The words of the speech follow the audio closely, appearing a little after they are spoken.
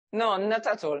No, not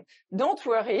at all. Don't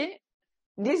worry.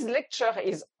 This lecture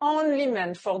is only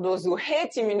meant for those who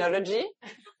hate immunology.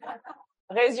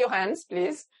 Raise your hands,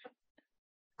 please.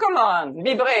 Come on,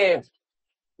 be brave.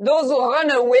 Those who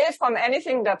run away from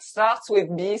anything that starts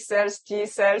with B cells, T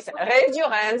cells, raise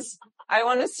your hands. I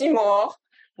want to see more.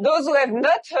 Those who have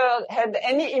not had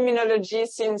any immunology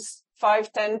since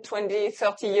 5, 10, 20,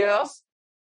 30 years,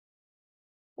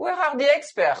 where are the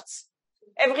experts?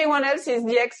 Everyone else is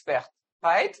the expert,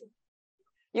 right?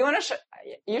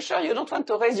 You sure you don't want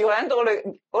to raise your hand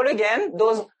all again?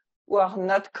 Those who are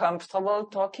not comfortable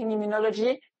talking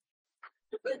immunology?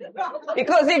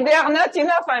 Because if they are not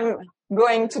enough, I'm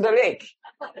going to the lake.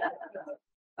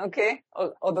 Okay?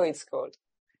 Although it's cold.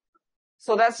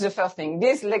 So that's the first thing.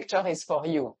 This lecture is for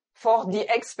you, for the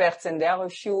experts, and there are a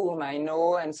few whom I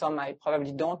know and some I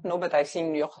probably don't know, but I've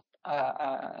seen your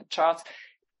charts.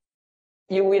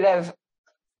 You will have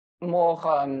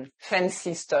more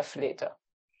fancy stuff later.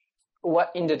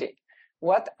 What in the day?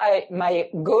 My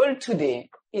goal today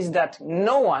is that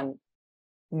no one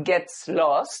gets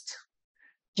lost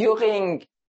during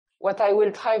what I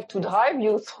will try to drive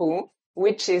you through,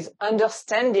 which is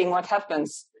understanding what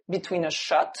happens between a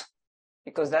shot,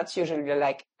 because that's usually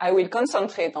like, I will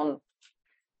concentrate on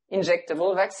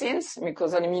injectable vaccines,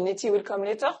 because immunity will come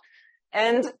later,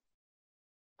 and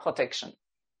protection.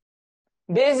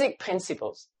 Basic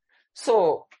principles.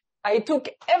 So I took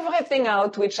everything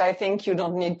out which I think you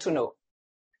don't need to know.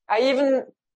 I even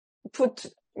put,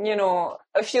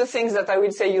 a few things that I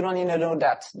will say you don't need to know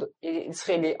that. It's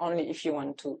really only if you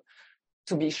want to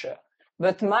be sure.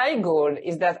 But my goal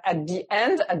is that at the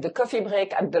end, at the coffee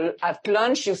break, at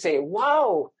lunch, you say,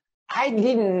 wow, I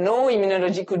didn't know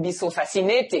immunology could be so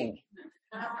fascinating.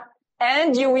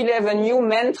 And you will have a new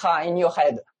mantra in your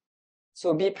head.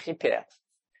 So be prepared.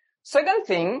 Second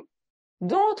thing,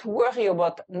 don't worry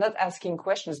about not asking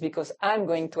questions because I'm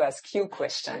going to ask you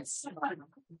questions.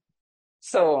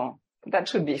 So that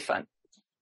should be fun.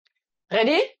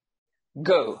 Ready?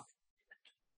 Go.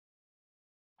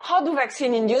 How do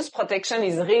vaccine-induce protection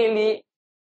is really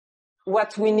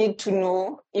what we need to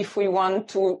know if we want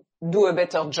to do a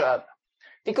better job.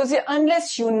 Because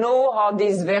unless you know how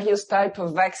these various types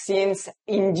of vaccines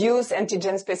induce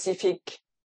antigen-specific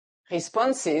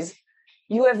responses,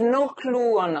 you have no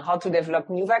clue on how to develop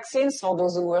new vaccines for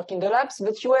those who work in the labs,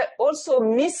 but you also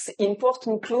miss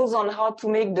important clues on how to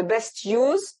make the best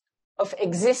use of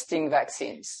existing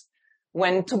vaccines.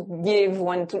 When to give,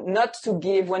 when to not to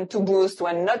give, when to boost,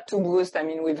 when not to boost. I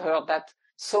mean, we've heard that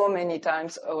so many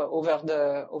times over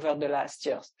the last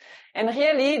years. And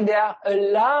really, there are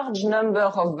a large number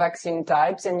of vaccine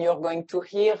types, and you're going to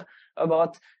hear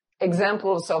about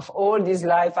examples of all these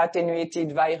live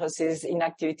attenuated viruses,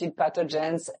 inactivated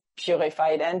pathogens,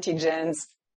 purified antigens,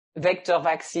 vector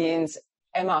vaccines,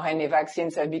 mRNA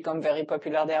vaccines have become very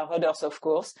popular. There are others, of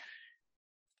course.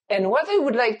 And what I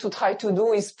would like to try to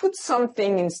do is put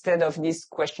something instead of this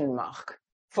question mark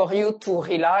for you to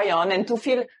rely on and to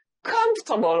feel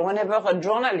comfortable whenever a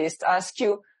journalist asks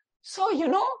you, so,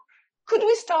 could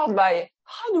we start by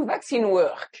how do vaccines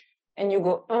work? And you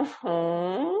go,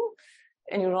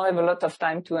 and you don't have a lot of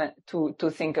time to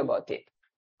think about it.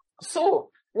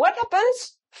 So what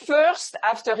happens first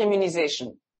after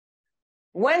immunization?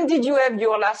 When did you have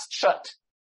your last shot?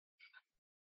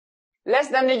 Less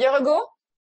than a year ago?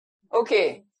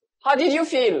 Okay. How did you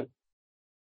feel?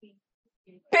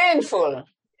 Painful.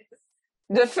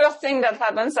 The first thing that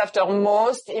happens after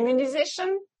most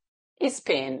immunization is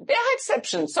pain. There are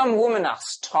exceptions. Some women are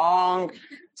strong.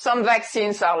 Some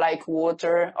vaccines are like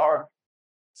water or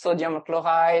sodium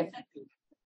chloride.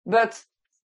 But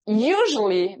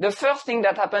usually the first thing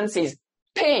that happens is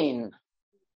pain.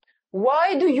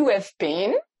 Why do you have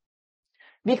pain?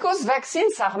 Because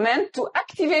vaccines are meant to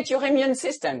activate your immune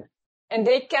system. And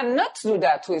they cannot do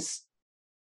that with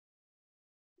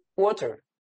water.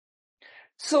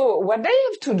 So what they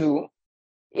have to do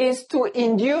is to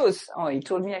induce, he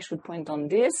told me I should point on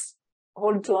this,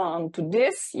 hold on to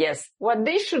this, yes. What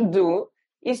they should do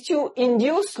is to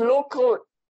induce local,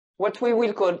 what we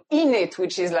will call innate,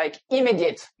 which is like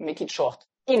immediate, make it short,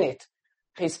 innate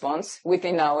response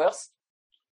within hours.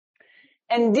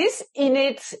 And this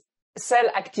innate cell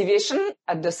activation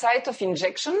at the site of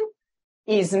injection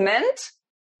is meant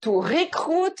to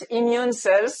recruit immune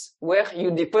cells where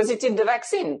you deposited the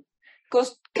vaccine.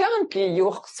 Because currently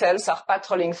your cells are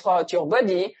patrolling throughout your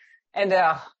body and they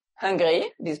are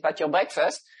hungry, despite your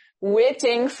breakfast,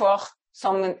 waiting for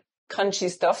some crunchy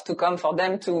stuff to come for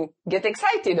them to get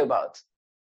excited about.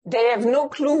 They have no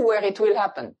clue where it will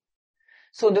happen.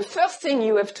 So the first thing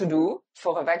you have to do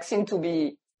for a vaccine to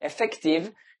be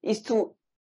effective is to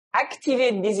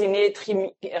activate this innate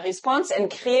response and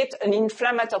create an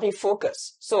inflammatory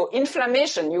focus. So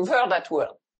inflammation, you've heard that word.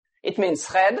 It means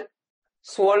red,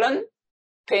 swollen,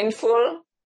 painful.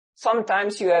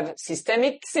 Sometimes you have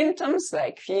systemic symptoms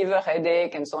like fever,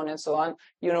 headache, and so on and so on.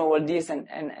 You know all these,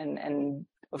 and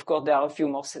of course there are a few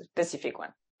more specific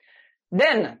ones.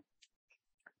 Then,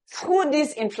 through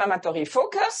this inflammatory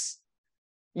focus,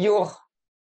 your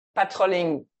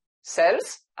patrolling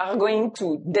cells are going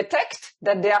to detect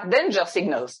that there are danger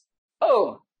signals.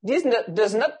 Oh, this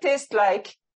does not taste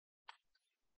like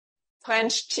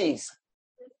French cheese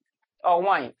or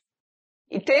wine.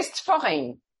 It tastes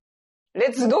foreign.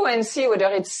 Let's go and see whether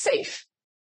it's safe.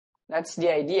 That's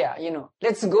the idea, you know.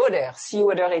 Let's go there, see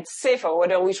whether it's safe or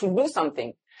whether we should do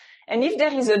something. And if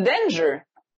there is a danger,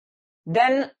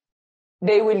 then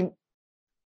they will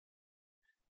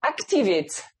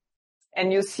activate.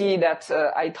 And you see that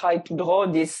I tried to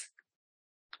draw this.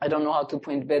 I don't know how to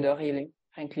point better, really.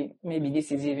 Frankly, maybe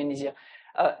this is even easier.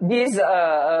 These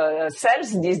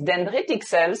cells, these dendritic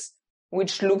cells,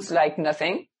 which looks like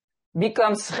nothing,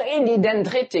 becomes really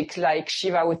dendritic, like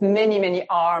Shiva, with many, many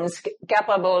arms,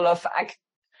 capable of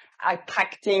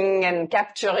attracting and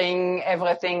capturing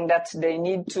everything that they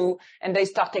need to, and they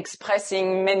start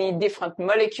expressing many different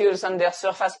molecules on their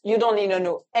surface. You don't need to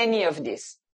know any of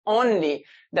this, only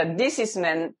that this is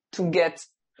meant to get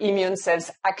immune cells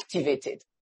activated.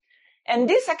 And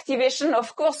this activation,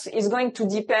 of course, is going to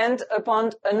depend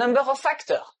upon a number of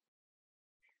factors.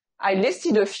 I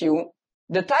listed a few.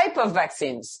 The type of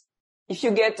vaccines. If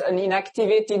you get an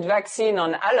inactivated vaccine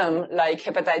on alum, like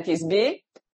hepatitis B,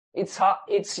 it's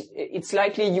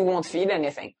likely you won't feel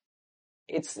anything.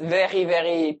 It's very,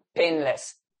 very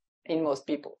painless in most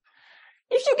people.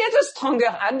 If you get a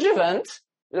stronger adjuvant,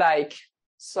 like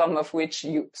some of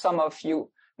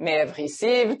you may have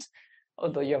received,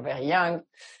 although you're very young,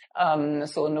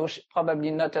 so no,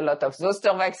 probably not a lot of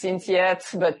zoster vaccines yet,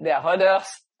 but there are others.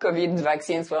 COVID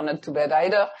vaccines were not too bad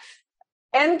either.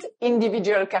 And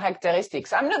individual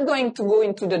characteristics. I'm not going to go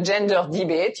into the gender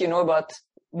debate, about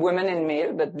women and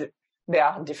male, but there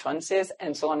are differences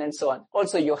and so on and so on.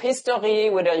 Also your history,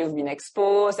 whether you've been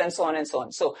exposed and so on and so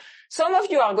on. So some of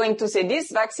you are going to say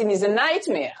this vaccine is a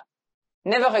nightmare.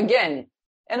 Never again.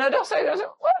 And others are say,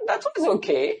 well, that was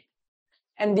okay.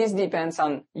 And this depends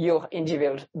on your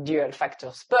individual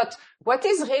factors. But what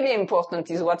is really important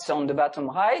is what's on the bottom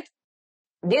right.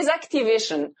 This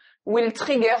activation will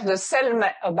trigger the cell.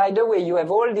 By the way, you have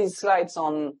all these slides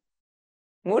on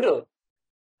Moodle,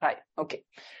 right? Okay.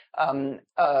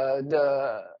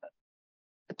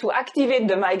 To activate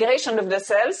the migration of the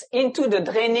cells into the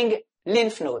draining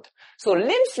lymph node. So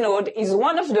lymph node is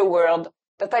one of the words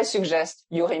that I suggest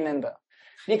you remember,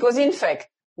 because in fact,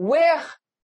 where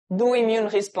do immune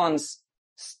response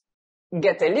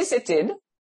get elicited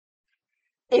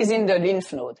is in the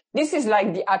lymph node. This is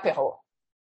like the apéro.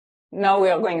 Now we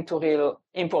are going to real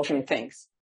important things.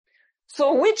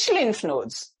 So which lymph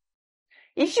nodes?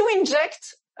 If you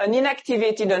inject an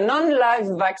inactivated, a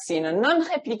non-live vaccine, a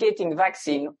non-replicating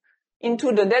vaccine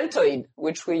into the deltoid,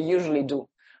 which we usually do,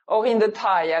 or in the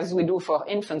thigh, as we do for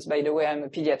infants, by the way, I'm a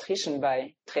pediatrician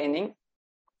by training,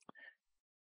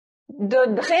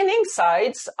 the draining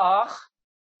sites are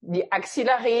the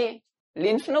axillary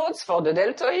lymph nodes for the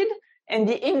deltoid and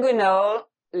the inguinal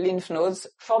lymph nodes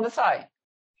for the thigh.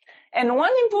 And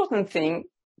one important thing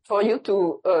for you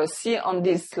to see on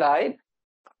this slide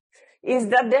is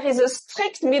that there is a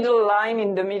strict middle line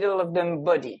in the middle of the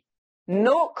body.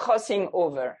 No crossing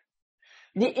over.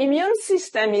 The immune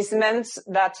system is meant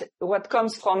that what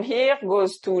comes from here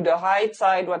goes to the right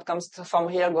side, what comes from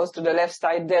here goes to the left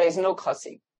side. There is no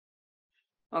crossing.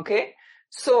 Okay?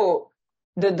 So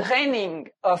the draining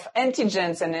of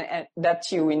antigens and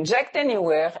that you inject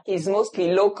anywhere is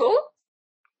mostly local.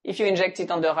 If you inject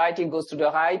it on the right, it goes to the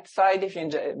right side. If you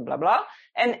inject, blah, blah.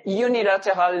 And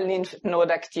unilateral lymph node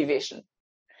activation.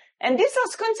 And this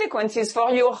has consequences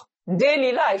for your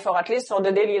daily life, or at least for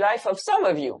the daily life of some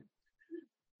of you.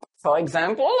 For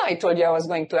example, I told you I was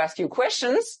going to ask you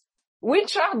questions.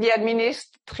 Which are the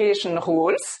administration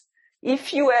rules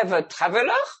if you have a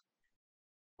traveler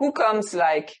who comes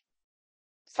like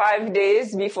 5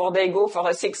 days before they go for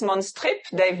a 6-month trip?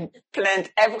 They've planned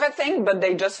everything, but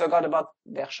they just forgot about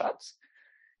their shots.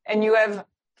 And you have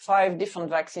 5 different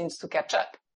vaccines to catch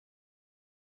up.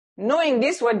 Knowing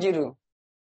this, what do you do?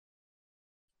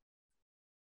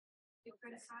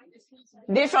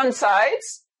 Different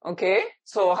sides. Okay.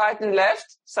 So right and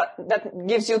left. So that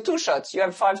gives you 2 shots. You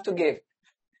have 5 to give.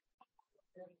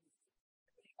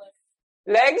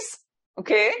 Legs.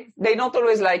 Okay. They don't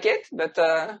always like it, but,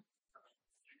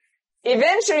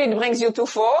 Eventually it brings you to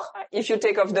 4 if you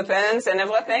take off the pants and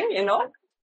everything, you know.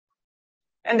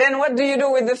 And then what do you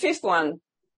do with the 5th one?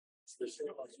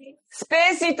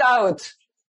 Space it out.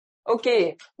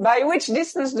 Okay. By which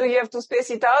distance do you have to space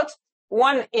it out?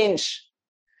 1 inch.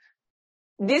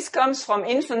 This comes from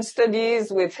infant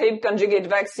studies with Hib conjugate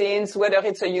vaccines, whether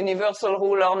it's a universal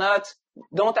rule or not.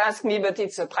 Don't ask me, but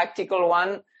it's a practical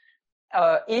one.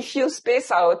 If you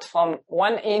space out from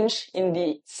 1 inch in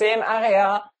the same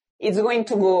area, it's going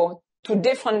to go to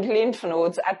different lymph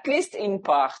nodes, at least in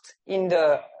part, in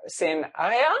the same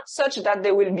area, such that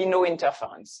there will be no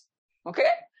interference. Okay?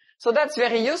 So that's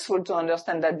very useful to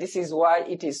understand that this is why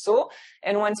it is so.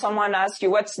 And when someone asks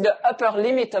you what's the upper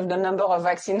limit of the number of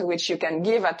vaccines which you can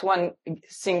give at one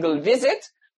single visit,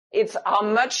 it's how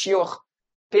much your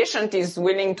patient is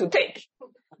willing to take.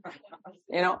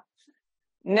 You know?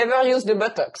 Never use the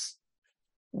buttocks.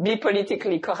 Be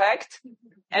politically correct.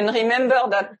 And remember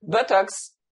that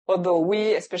buttocks, although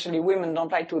we, especially women,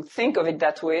 don't like to think of it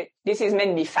that way, this is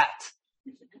mainly fat.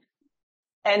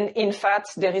 And in fat,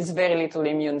 there is very little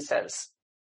immune cells.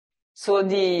 So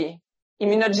the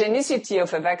immunogenicity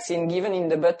of a vaccine given in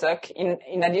the buttock,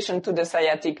 in addition to the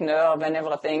sciatic nerve and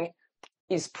everything,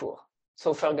 is poor.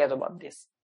 So forget about this.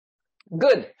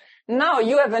 Good. Now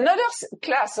you have another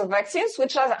class of vaccines,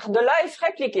 which are the life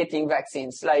replicating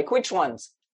vaccines. Like which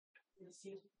ones?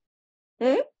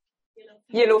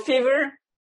 Yellow fever,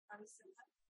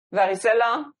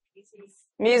 varicella,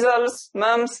 measles,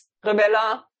 mumps,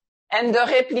 rubella, and the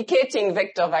replicating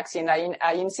vector vaccine.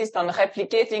 I insist on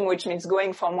replicating, which means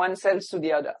going from one cell to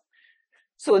the other.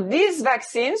 So these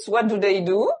vaccines, what do?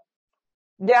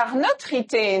 They are not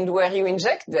retained where you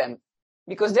inject them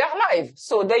because they are live.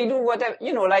 So they do whatever,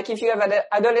 you know, like if you have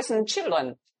adolescent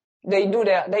children, they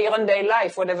run their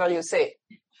life, whatever you say.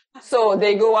 So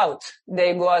they go out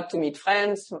to meet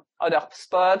friends, other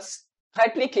spots,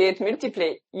 replicate,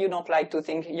 multiply. You don't like to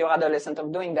think you're adolescent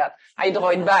of doing that. I draw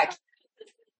it back.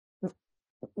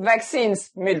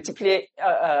 Vaccines multiply,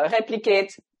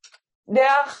 replicate. They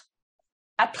are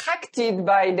attracted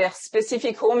by their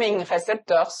specific homing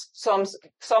receptors.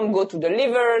 Some go to the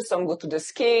liver, some go to the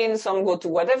skin, some go to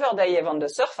whatever they have on the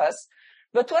surface.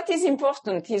 But what is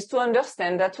important is to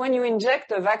understand that when you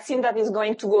inject a vaccine that is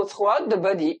going to go throughout the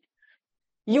body,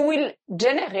 you will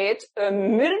generate a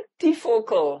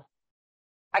multifocal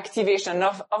activation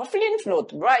of lymph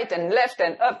node, right and left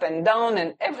and up and down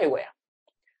and everywhere.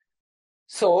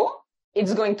 So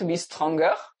it's going to be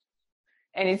stronger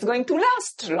and it's going to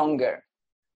last longer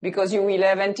because you will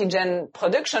have antigen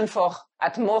production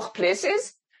at more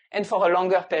places and for a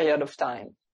longer period of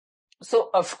time.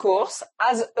 So, of course,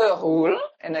 as a rule,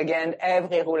 and again,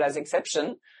 every rule has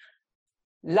exception,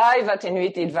 live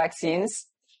attenuated vaccines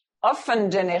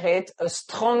often generate a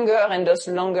stronger and thus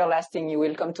longer lasting, you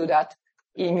will come to that,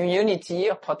 immunity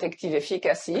or protective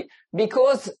efficacy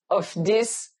because of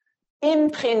this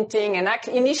imprinting and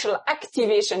initial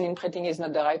activation, imprinting is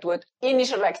not the right word,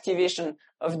 initial activation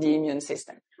of the immune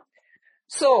system.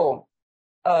 So,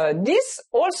 this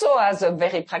also has a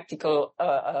very practical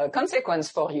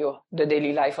consequence for the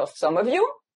daily life of some of you.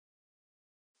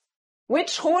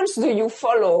 Which rules do you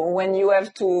follow when you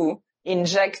have to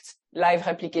inject live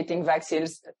replicating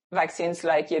vaccines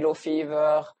like yellow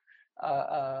fever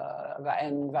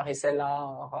and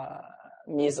varicella or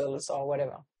measles or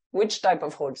whatever? Which type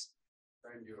of rules?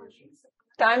 Time duration.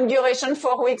 Time duration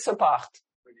 4 weeks apart.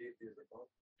 28 days apart.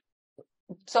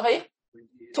 Sorry?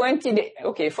 28. 20 days.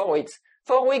 Okay, 4 weeks.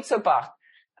 4 weeks apart.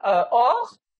 Or?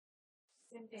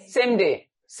 Same day.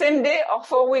 Same day or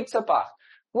 4 weeks apart.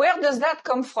 Where does that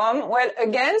come from? Well,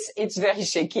 again, it's very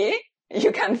shaky.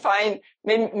 You can find,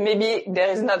 maybe there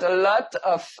is not a lot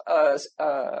of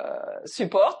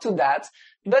support to that,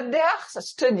 but there are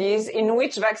studies in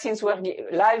which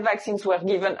live vaccines were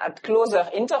given at closer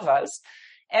intervals.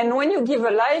 And when you give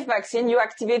a live vaccine, you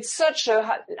activate such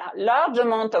a large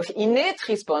amount of innate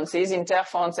responses,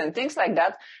 interferons and things like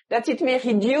that, that it may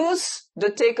reduce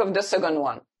the take of the second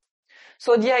one.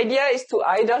 So the idea is to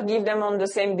either give them on the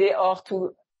same day or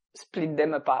to split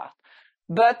them apart.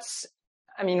 But,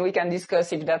 I mean, we can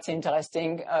discuss if that's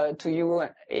interesting to you.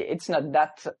 It's not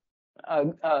that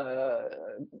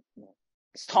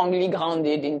strongly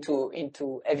grounded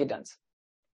into evidence.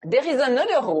 There is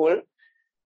another rule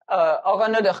or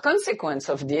another consequence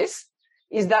of this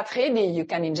is that really you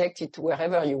can inject it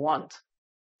wherever you want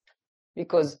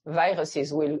because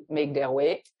viruses will make their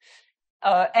way.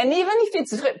 And even if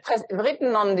it's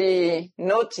written on the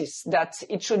notice that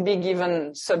it should be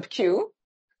given sub-Q,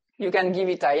 you can give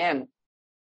it IM.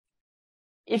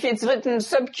 If it's written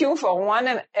sub-Q for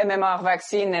one MMR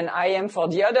vaccine and IM for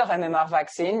the other MMR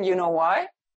vaccine, you know why?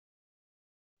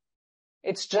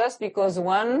 It's just because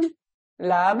one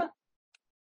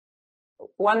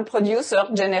producer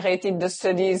generated the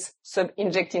studies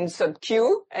injecting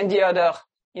sub-Q and the other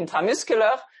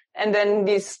intramuscular, and then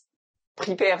this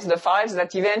prepares the files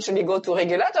that eventually go to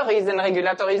regulatories, and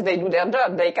regulatories, they do their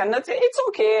job. They cannot say, it's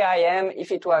okay, IM,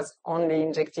 if it was only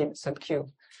injected sub-Q.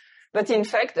 But in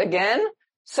fact, again,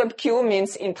 sub-Q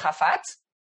means intrafat.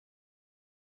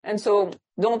 And so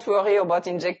don't worry about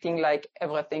injecting like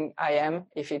everything IM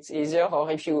if it's easier, or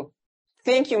if you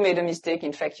think you made a mistake,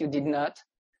 in fact, you did not.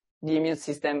 The immune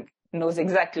system knows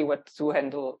exactly what to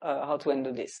handle, how to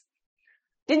handle this.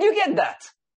 Did you get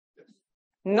that?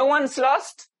 No one's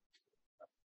lost?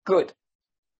 Good.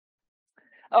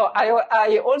 Oh,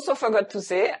 I also forgot to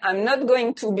say, I'm not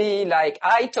going to be like,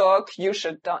 I talk, you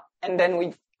should talk, and then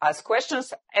we ask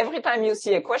questions. Every time you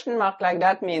see a question mark like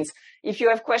that means if you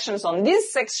have questions on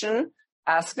this section,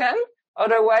 ask them.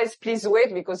 Otherwise, please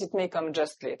wait because it may come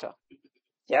just later.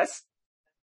 Yes?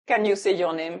 Can you say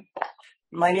your name?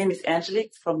 My name is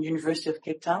Angelique from University of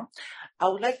Cape Town. I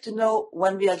would like to know,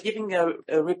 when we are giving a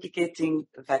replicating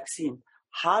vaccine,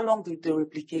 how long did the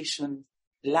replication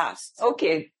last?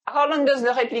 Okay. How long does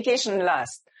the replication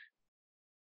last?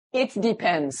 It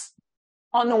depends.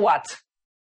 On what?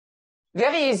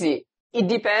 Very easy. It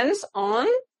depends on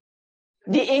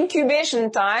the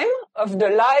incubation time of the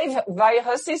live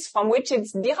viruses from which it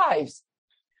derives.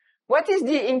 What is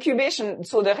the incubation?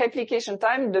 So the replication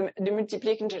time,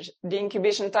 the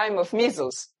incubation time of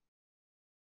measles.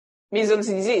 Measles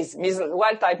disease,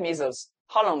 wild type measles.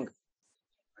 How long?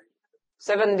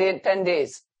 7 days, 10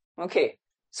 days. Okay.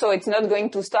 So it's not going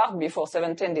to start before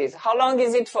 7-10 days. How long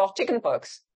is it for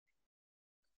chickenpox?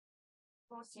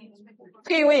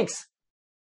 3 weeks.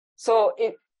 So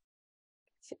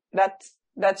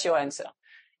that's your answer.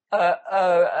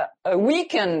 A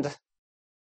weakened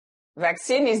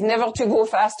vaccine is never to go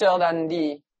faster than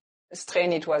the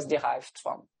strain it was derived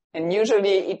from. And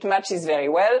usually it matches very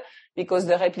well because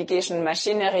the replication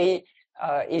machinery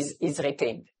is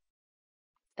retained.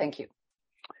 Thank you.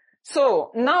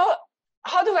 So now,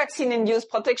 how do vaccine induce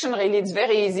protection? Really, it's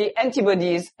very easy.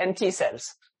 Antibodies and T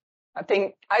cells.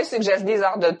 I suggest these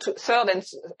are the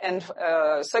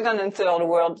second and third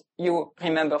word you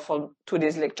remember for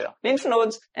today's lecture. Lymph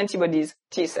nodes, antibodies,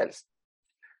 T cells.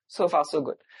 So far, so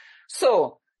good.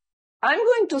 So I'm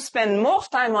going to spend more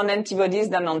time on antibodies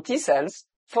than on T cells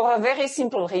for a very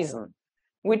simple reason,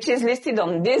 which is listed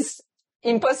on this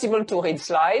impossible to read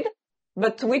slide,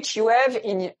 but which you have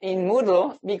in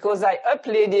Moodle because I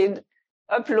uploaded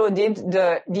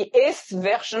the 8th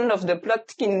version of the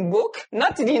Plotkin book,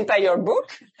 not the entire book,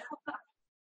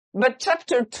 but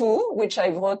chapter 2, which I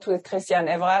wrote with Christian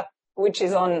Evra, which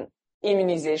is on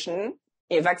immunization,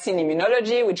 a vaccine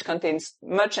immunology, which contains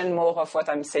much and more of what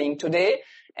I'm saying today,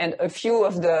 and a few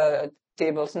of the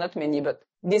tables, not many, but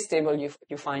this table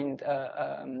you find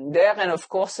there, and of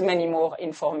course many more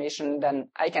information than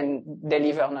I can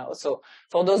deliver now. So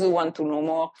for those who want to know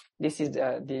more, this is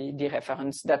the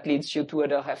reference that leads you to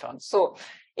other reference. So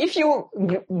if you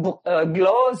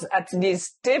glance at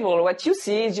this table, what you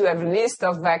see is you have a list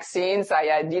of vaccines.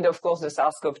 I did, of course, the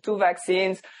SARS-CoV-2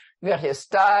 vaccines, various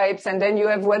types, and then you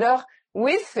have whether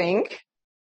we think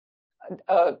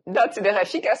that their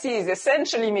efficacy is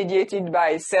essentially mediated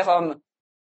by serum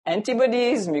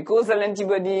antibodies, mucosal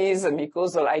antibodies,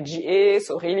 mucosal IgA,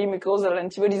 so really mucosal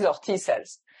antibodies or T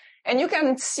cells. And you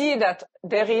can see that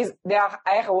there are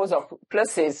arrows or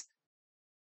pluses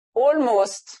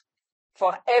almost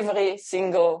for every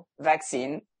single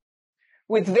vaccine,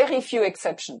 with very few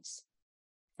exceptions.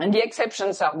 And the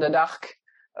exceptions are the dark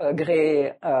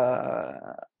gray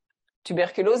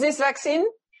tuberculosis vaccine,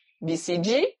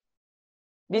 BCG.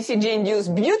 BCG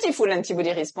induced beautiful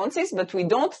antibody responses, but we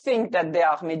don't think that they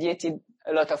are mediated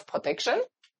a lot of protection.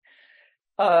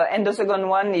 And the second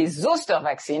one is zoster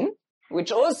vaccine, which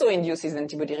also induces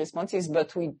antibody responses,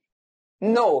 but we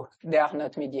know they are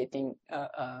not mediating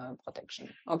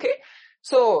protection. Okay?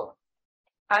 So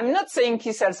I'm not saying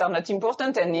T cells are not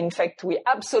important, and in fact, we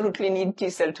absolutely need T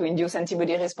cells to induce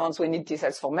antibody response. We need T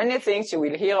cells for many things. You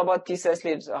will hear about T cells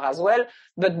later as well.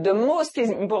 But the most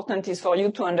important is for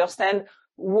you to understand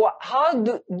how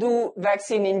do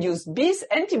vaccine induce these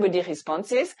antibody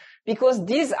responses, because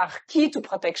these are key to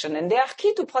protection. And they are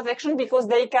key to protection because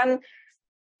they can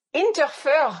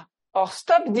interfere or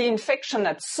stop the infection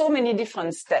at so many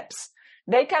different steps.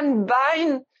 They can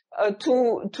bind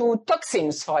to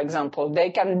toxins, for example.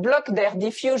 They can block their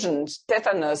diffusion,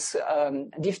 tetanus,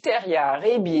 diphtheria,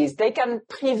 rabies. They can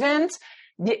prevent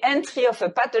the entry of a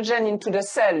pathogen into the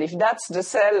cell. If that's the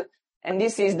cell, and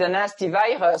this is the nasty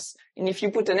virus, and if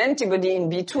you put an antibody in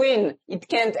between, it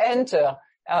can't enter.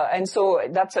 And so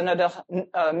that's another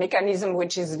mechanism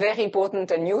which is very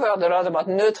important. And you heard a lot about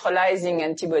neutralizing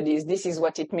antibodies. This is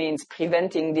what it means,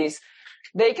 preventing this.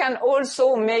 They can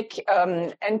also make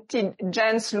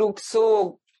antigens look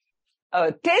so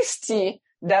tasty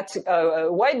that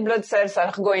white blood cells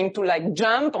are going to like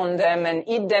jump on them and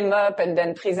eat them up and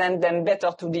then present them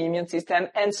better to the immune system,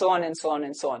 and so on and so on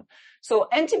and so on. So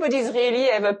antibodies really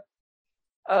have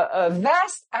a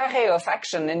vast array of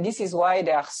action, and this is why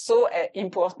they are so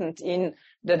important in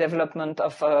the development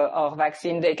of our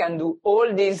vaccine. They can do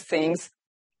all these things,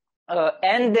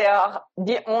 and they are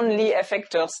the only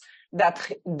effectors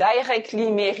that directly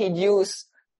may reduce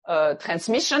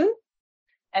transmission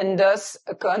and thus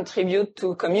contribute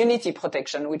to community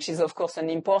protection, which is, of course, an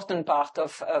important part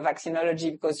of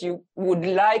vaccinology, because you would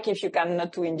like, if you can,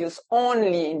 not to induce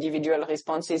only individual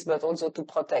responses, but also to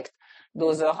protect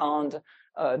those around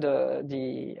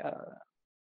the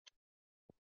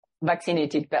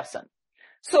vaccinated person.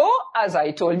 So, as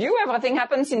I told you, everything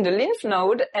happens in the lymph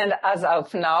node, and as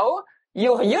of now,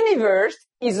 your universe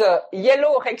is a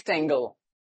yellow rectangle,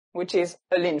 which is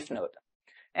a lymph node.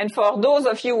 And for those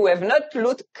of you who have not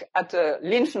looked at a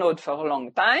lymph node for a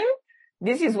long time,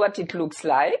 this is what it looks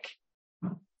like.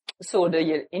 So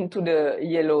into the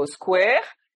yellow square,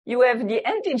 you have the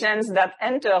antigens that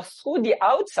enter through the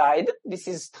outside. This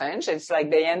is strange. It's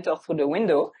like they enter through the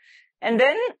window. And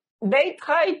then they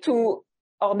try to,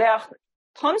 or they are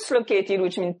translocated,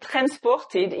 which means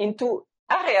transported into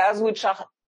areas which are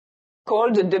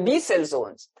called the B cell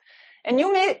zones. And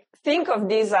you may think of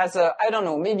this as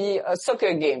maybe a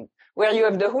soccer game where you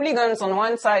have the hooligans on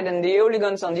one side and the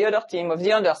hooligans on the other team of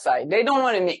the other side. They don't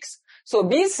want to mix. So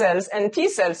B cells and T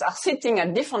cells are sitting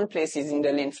at different places in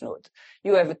the lymph node.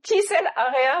 You have a T cell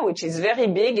area, which is very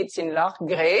big. It's in dark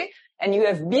gray. And you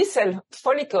have B cell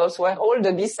follicles where all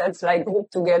the B cells like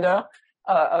group together,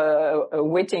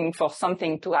 waiting for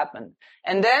something to happen.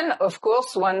 And then, of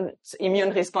course, once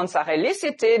immune response are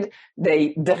elicited,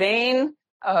 they drain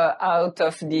out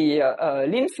of the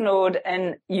lymph node,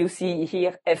 and you see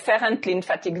here efferent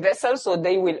lymphatic vessels, so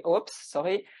they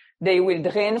will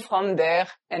drain from there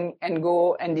and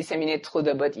go and disseminate through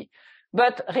the body.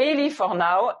 But really, for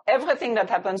now, everything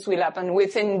that happens will happen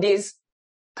within this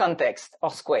context or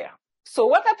square. So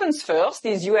what happens first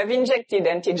is you have injected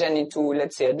antigen into,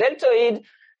 let's say, a deltoid,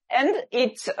 and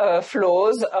it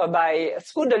flows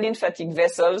through the lymphatic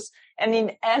vessels, and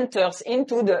it enters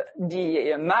into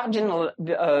the marginal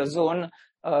zone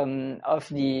of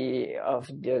the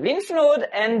lymph node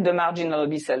and the marginal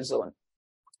B cell zone.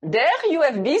 There you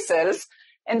have B cells,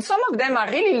 and some of them are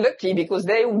really lucky because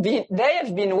they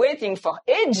have been waiting for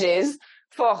ages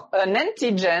for an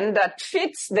antigen that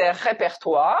fits their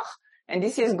repertoire. And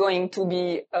this is going to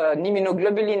be an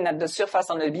immunoglobulin at the surface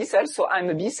on the B cell. So I'm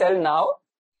a B cell now.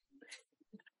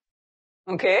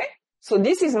 Okay. So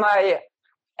this is my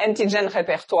antigen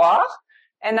repertoire.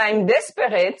 And I'm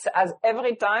desperate as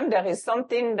every time there is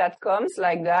something that comes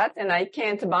like that and I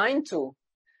can't bind to.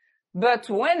 But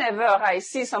whenever I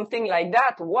see something like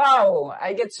that, wow,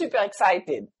 I get super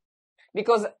excited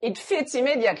because it fits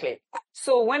immediately.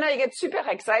 So when I get super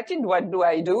excited, what do?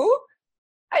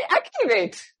 I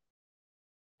activate.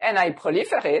 And I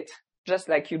proliferate, just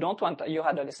like you don't want your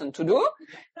adolescent to do.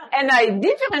 And I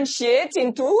differentiate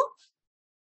into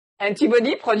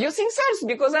antibody-producing cells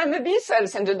because I'm a B cell,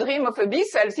 and the dream of a B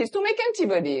cell is to make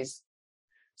antibodies.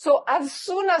 So as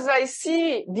soon as I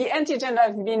see the antigen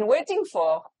I've been waiting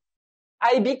for,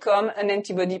 I become an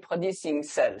antibody-producing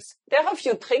cells. There are a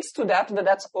few tricks to that, but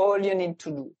that's all you need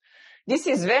to do. This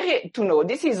is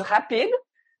this is rapid.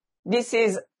 This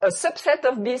is a subset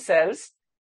of B cells.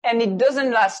 And it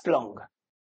doesn't last long.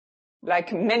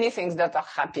 Like many things that are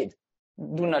rapid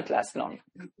do not last long.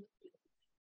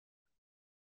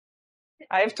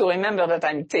 I have to remember that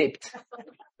I'm taped.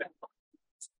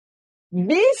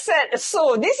 B cell,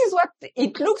 so this is what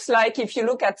it looks like if you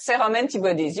look at serum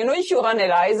antibodies. You know, if you run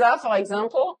ELISA, for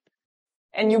example,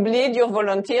 and you bleed your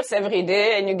volunteers every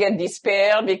day and you get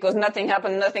despair because nothing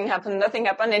happened,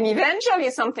 and eventually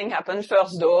something happened,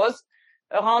 first dose,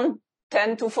 around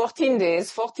 10 to 14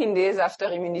 days after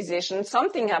immunization,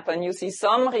 something happened. You see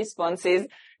some responses.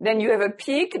 Then you have a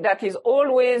peak that is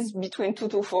always between 2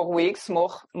 to 4 weeks, more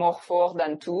 4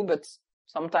 than 2, but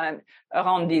sometimes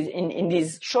around this, in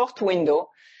this short window.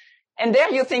 And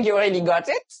there you think you really got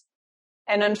it.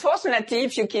 And unfortunately,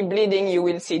 if you keep bleeding, you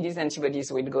will see these antibodies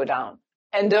will go down.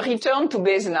 And the return to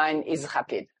baseline is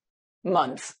rapid.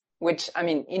 Months, which, I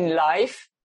mean, in life,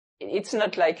 it's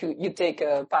not like you take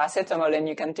a paracetamol and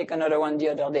you can take another one the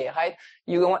other day, right?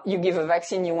 You give a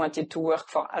vaccine, you want it to work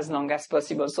for as long as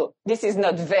possible. So this is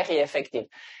not very effective.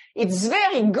 It's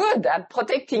very good at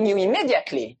protecting you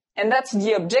immediately. And that's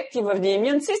the objective of the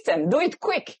immune system. Do it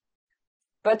quick.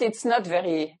 But it's not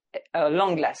very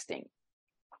long-lasting.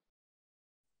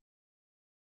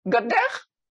 Got there?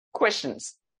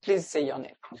 Questions? Please say your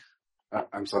name.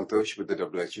 I'm Santosh with the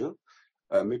WHO.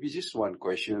 Maybe just one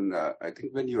question. I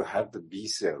think when you have the B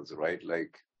cells, right,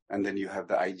 and then you have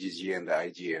the IgG and the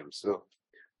IgM. So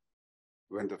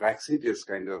when the vaccine is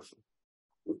kind of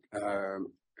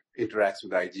interacts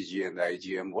with IgG and the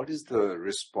IgM, what is the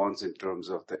response in terms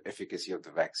of the efficacy of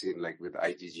the vaccine, like with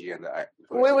IgG and the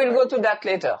We will go to that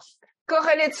later.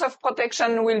 Correlates of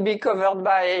protection will be covered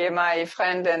by my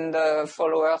friend and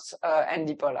followers,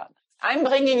 Andy Pollard. I'm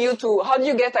bringing you to how do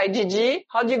you get IgG,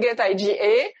 how do you get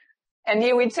IgA, and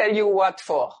he will tell you what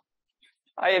for.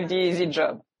 I have the easy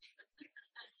job.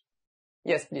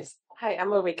 Yes, please. Hi, I'm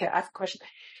Ulrike. I have a question.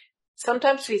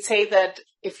 Sometimes we say that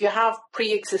if you have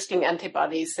pre-existing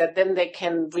antibodies, that then they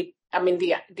can,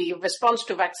 the response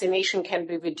to vaccination can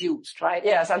be reduced, right?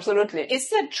 Yes, absolutely. Is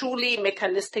that truly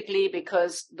mechanistically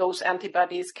because those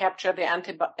antibodies capture the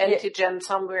antigen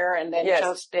somewhere and then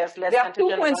just there's less antigen? There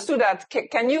are 2 points to that.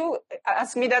 Can you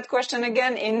ask me that question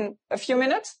again in a few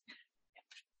minutes?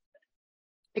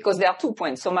 Because there are 2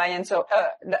 points. So my answer,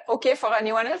 okay for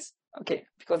anyone else? Okay,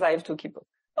 because I have to keep.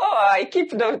 Oh, I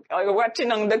keep watching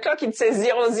on the clock. It says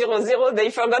 000. They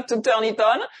forgot to turn it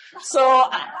on. So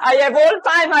I have all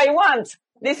time I want.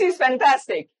 This is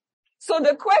fantastic. So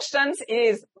the question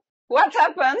is, what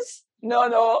happens?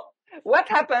 What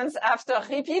happens after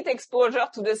repeat exposure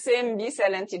to the same B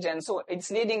cell antigen? So it's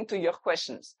leading to your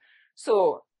questions.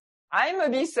 So I'm a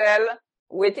B cell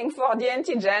waiting for the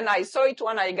antigen. I saw it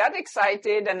when I got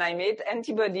excited and I made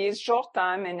antibodies short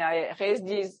time and I raised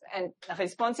these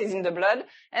responses in the blood.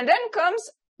 And then comes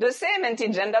the same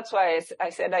antigen. That's why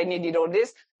I said I needed all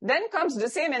this. Then comes the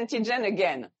same antigen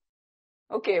again.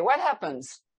 Okay, what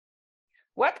happens?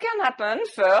 What can happen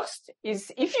first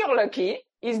is, if you're lucky,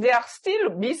 is there are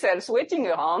still B cells waiting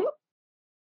around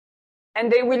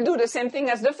and they will do the same thing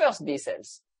as the first B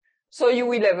cells. So you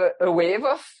will have a wave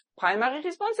of primary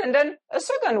response and then a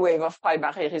second wave of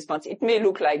primary response. It may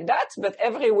look like that, but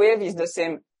every wave is the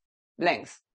same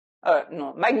length.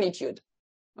 Magnitude.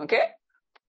 Okay?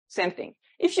 Same thing.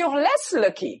 If you're less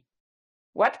lucky,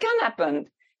 what can happen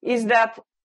is that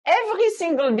every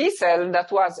single B cell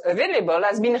that was available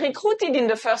has been recruited in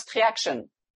the first reaction.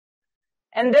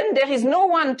 And then there is no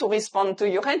one to respond to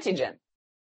your antigen.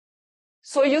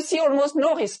 So you see almost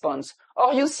no response,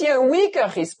 or you see a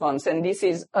weaker response, and this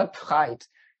is upright.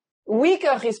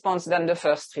 Weaker response than the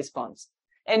first response.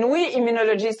 And we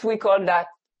immunologists, we call that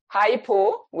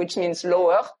hypo, which means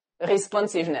lower,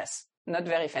 responsiveness. Not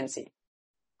very fancy.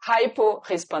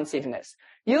 Hypo-responsiveness.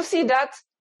 You see that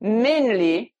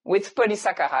mainly with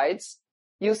polysaccharides.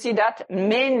 You see that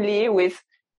mainly with,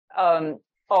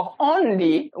 or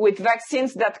only with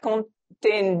vaccines that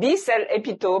contain B cell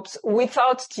epitopes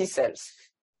without T cells.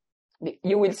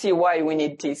 You will see why we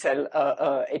need T cell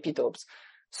epitopes.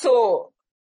 So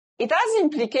it has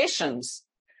implications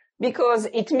because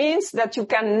it means that you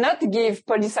cannot give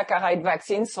polysaccharide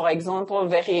vaccines, for example,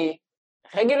 very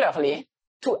regularly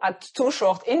at too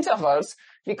short intervals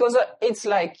because it's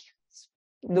like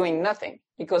doing nothing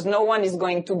because no one is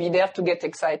going to be there to get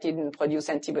excited and produce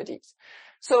antibodies.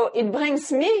 So it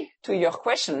brings me to your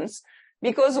questions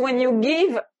because when you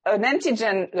give an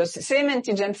antigen, the same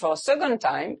antigen for a second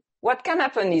time, what can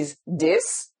happen is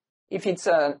this, if it's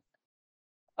an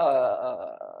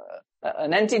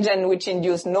antigen which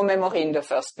induced no memory in the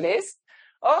first place,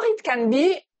 or it can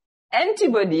be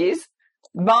antibodies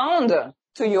bound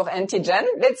to your antigen.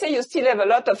 Let's say you still have a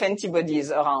lot of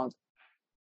antibodies around.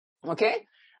 Okay?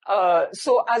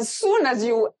 So as soon as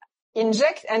you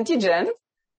inject antigen,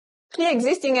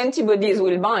 pre-existing antibodies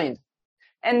will bind.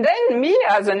 And then me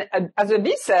as a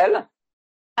B cell,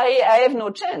 I have no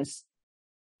chance.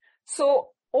 So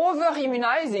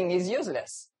over-immunizing is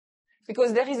useless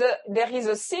because there is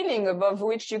a ceiling above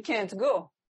which you can't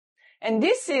go. And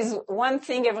this is one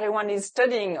thing everyone is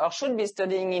studying or should be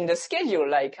studying in the schedule,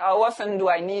 like how often do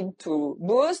I need to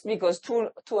boost because too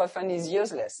often is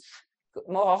useless.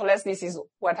 More or less, this is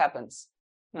what happens.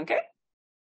 Okay?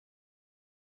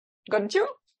 Got you?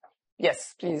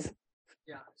 Yes, please.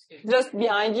 Yeah. Just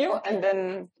behind you and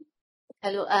then.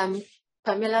 Hello, I'm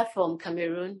Pamela from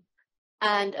Cameroon.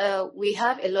 And we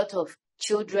have a lot of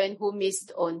children who miss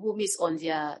on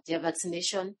their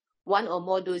vaccination, one or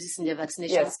more doses in their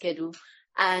vaccination schedule.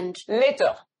 And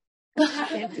later.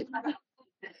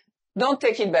 Don't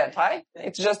take it bad, right?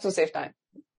 It's just to save time.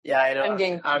 Yeah, I'm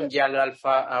Gianlu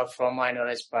Alpha from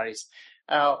Minores Paris.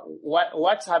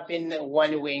 What happened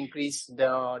when we increase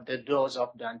the dose of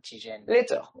the antigen?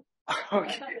 Later.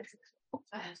 Okay.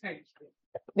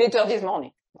 Later this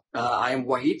morning. I am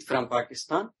Wahid from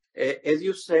Pakistan. As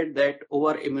you said that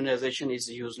over-immunization is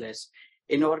useless.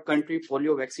 In our country,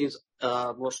 polio vaccines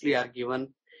mostly are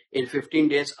given in 15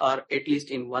 days or at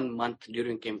least in 1 month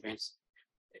during campaigns.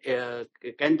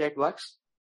 Can that work?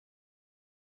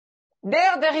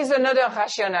 There is another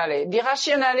rationale. The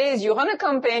rationale is you run a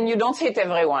campaign, you don't hit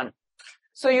everyone.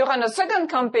 So you run a second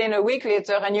campaign a week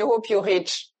later and you hope you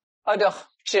reach other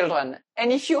children.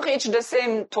 And if you reach the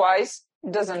same twice,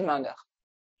 it doesn't matter.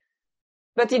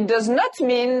 But it does not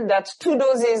mean that 2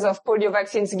 doses of polio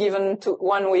vaccines given to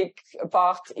 1 week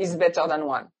apart is better than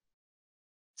 1.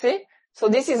 See? So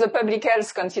this is a public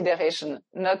health consideration,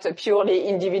 not a purely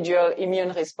individual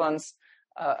immune response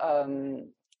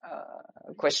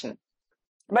question.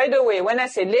 By the way, when I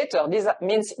say later, this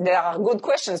means there are good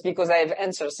questions because I have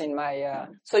answers in my,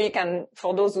 so you can,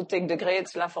 for those who take the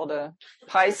grades, for the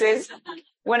prizes,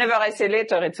 whenever I say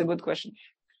later, it's a good question.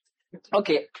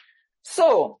 Okay.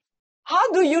 So,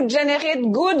 how do you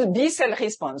generate good B-cell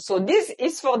response? So this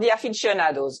is for the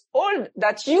aficionados. All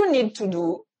that you need to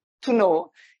do, to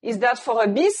know, is that for a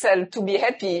B-cell to be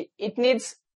happy, it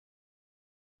needs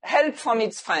help from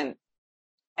its friend.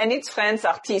 And its friends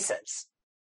are T-cells.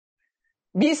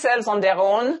 B-cells on their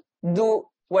own do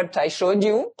what I showed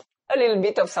you, a little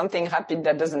bit of something rapid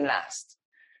that doesn't last.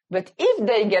 But if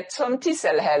they get some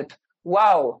T-cell help,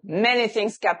 wow, many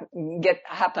things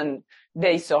happen.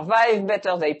 They survive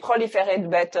better, they proliferate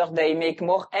better, they make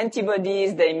more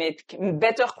antibodies, they make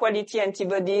better quality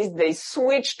antibodies, they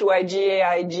switch to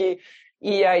IgA,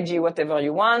 EIG, whatever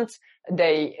you want.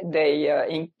 They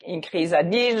increase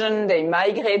adhesion, they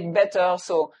migrate better,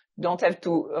 so don't have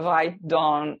to write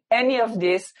down any of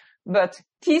this. But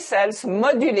T cells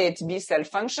modulate B cell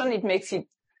function. It makes it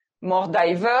more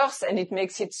diverse and it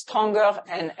makes it stronger,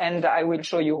 and I will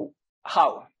show you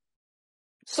how.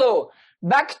 So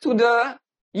back to the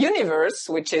universe,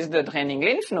 which is the draining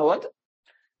lymph node.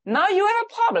 Now you have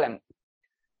a problem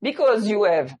because you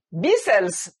have B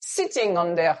cells sitting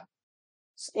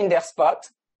in their spot,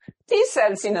 T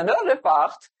cells in another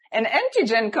part, and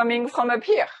antigen coming from up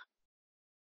here.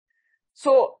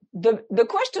 So the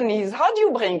question is, how do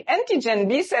you bring antigen,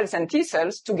 B cells, and T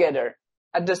cells together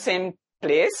at the same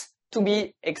place to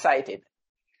be excited?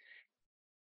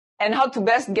 And how to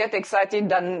best get excited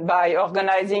than by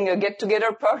organizing a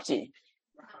get-together party.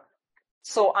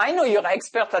 So I know you're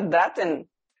expert at that, and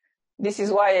this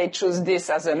is why I choose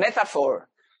this as a metaphor.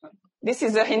 This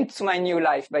is a hint to my new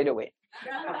life, by the way.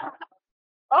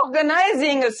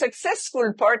 Organizing a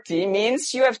successful party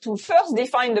means you have to first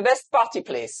define the best party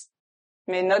place.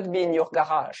 It may not be in your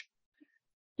garage.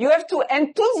 You have to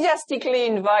enthusiastically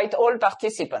invite all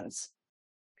participants.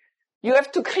 You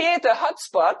have to create a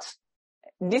hotspot.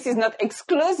 This is not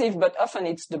exclusive, but often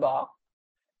it's the bar.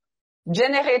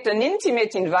 Generate an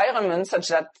intimate environment such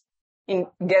that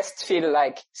guests feel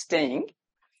like staying.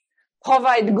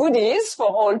 Provide goodies for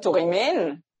all to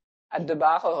remain at the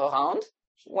bar or around.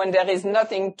 When there is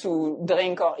nothing to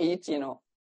drink or eat,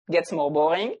 gets more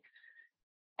boring.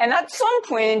 And at some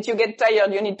point, you get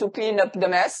tired, you need to clean up the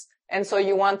mess, and so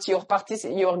you want your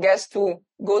guests to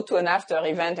go to an after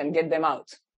event and get them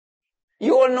out.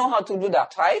 You all know how to do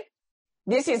that, right?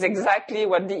 This is exactly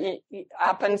what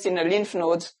happens in a lymph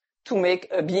node to make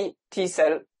a B T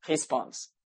cell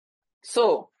response.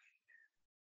 So,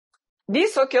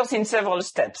 this occurs in several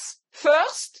steps.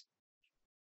 First,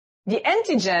 the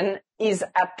antigen is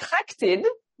attracted,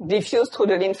 diffused through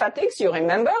the lymphatics, you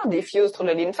remember, diffused through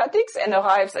the lymphatics and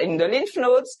arrives in the lymph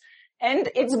nodes, and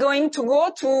it's going to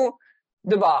go to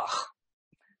the bar.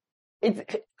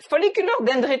 Follicular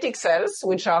dendritic cells,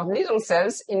 which are little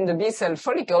cells in the B cell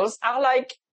follicles, are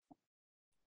like,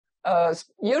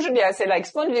 usually I say like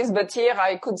sponges, but here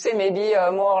I could say maybe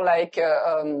more like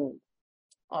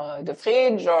the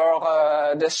fridge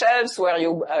or the shelves where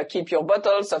you keep your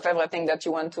bottles of everything that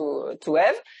you want to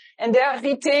have, and they are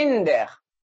retained there.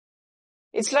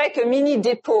 It's like a mini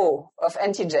depot of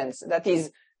antigens that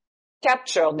is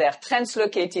captured there,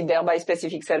 translocated there by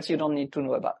specific cells you don't need to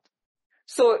know about.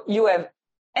 So you have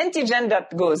antigen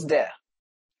that goes there.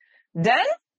 Then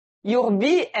your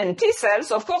B and T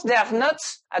cells, of course, they are not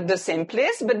at the same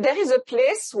place, but there is a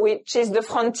place which is the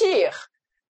frontier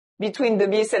between the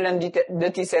B cell and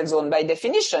the T cell zone. By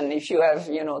definition, if you have,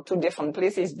 2 different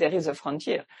places, there is a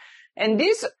frontier. And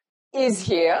this is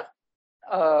here,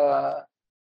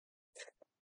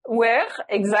 where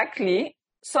exactly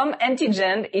some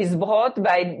antigen is brought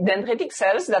by dendritic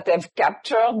cells that have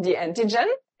captured the antigen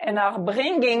and are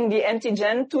bringing the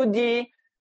antigen to the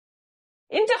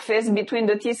interface between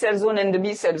the T cell zone and the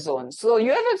B cell zone. So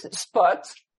you have a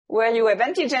spot where you have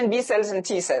antigen B cells and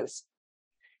T cells.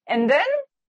 And then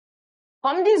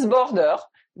from this border,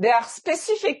 there are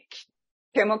specific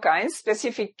chemokines,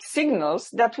 specific signals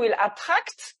that will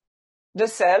attract the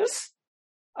cells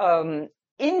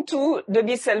into the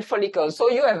B cell follicle.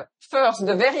 So you have first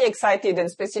the very excited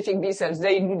and specific B cells,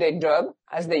 they do their job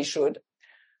as they should.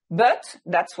 But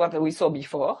that's what we saw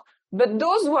before. But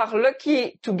those who are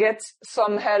lucky to get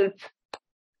some help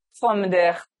from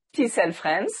their T cell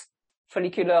friends,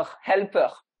 follicular helper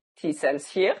T cells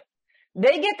here,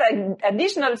 they get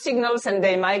additional signals and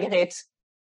they migrate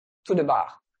to the bar.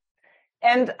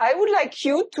 And I would like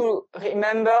you to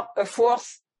remember a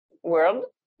fourth word,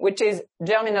 which is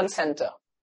germinal center.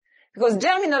 Because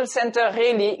germinal center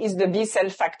really is the B cell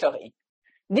factory.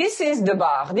 This is the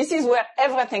bar. This is where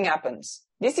everything happens.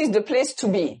 This is the place to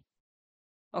be.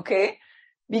 Okay?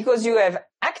 Because you have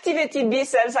activated B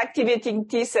cells, activating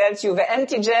T cells, you have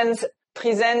antigens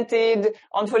presented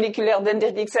on follicular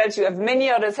dendritic cells, you have many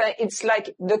other things. It's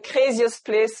like the craziest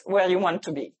place where you want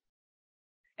to be.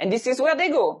 And this is where they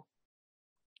go.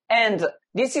 And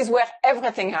this is where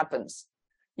everything happens.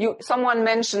 Someone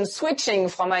mentioned switching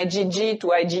from IgG to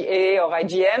IgA or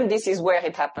IgM. This is where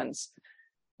it happens.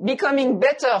 Becoming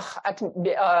better at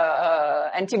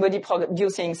antibody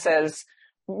producing cells,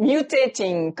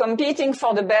 mutating, competing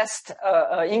for the best,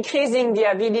 increasing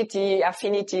the ability,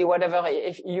 affinity, whatever,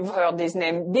 if you've heard this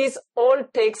name. This all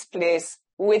takes place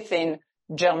within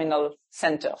germinal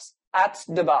centers at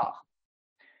the bar.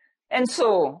 And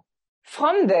so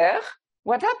from there,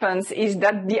 what happens is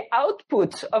that the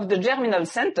output of the germinal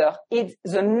center is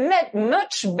a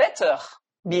much better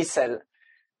B cell.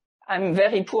 I'm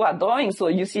very poor at drawing, so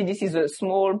you see this is a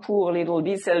small, poor little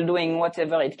B cell doing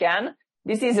whatever it can.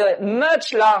 This is a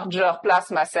much larger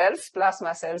plasma cells.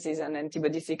 Plasma cells is an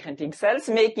antibody secreting cells,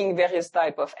 making various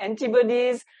type of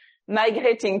antibodies,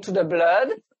 migrating to the blood.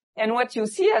 And what you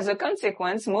see as a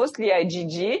consequence, mostly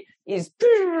IgG, is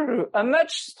a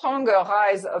much stronger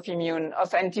rise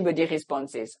of antibody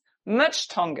responses. Much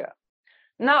stronger.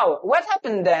 Now, what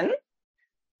happened then?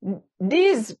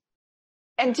 These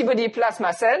antibody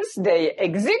plasma cells, they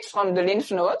exit from the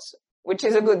lymph nodes, which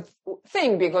is a good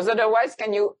thing because otherwise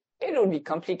it will be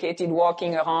complicated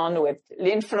walking around with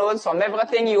lymph nodes from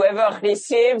everything you ever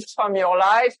received from your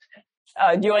life,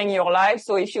 during your life.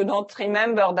 So if you don't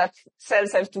remember that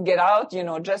cells have to get out,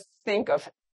 just think of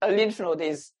a lymph node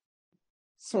is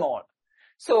small.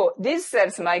 So these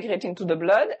cells migrate into the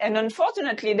blood, and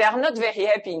unfortunately, they are not very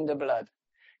happy in the blood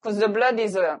because the blood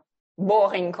is a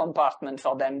boring compartment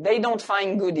for them. They don't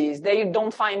find goodies. They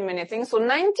don't find many things. So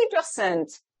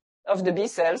 90% of the B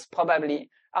cells probably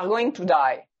are going to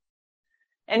die.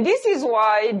 And this is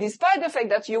why, despite the fact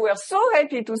that you were so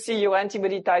happy to see your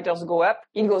antibody titers go up,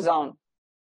 it goes down.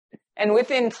 And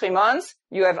within 3 months,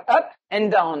 you have up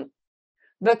and down.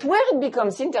 But where it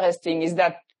becomes interesting is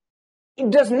that it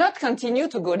does not continue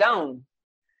to go down.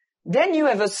 Then you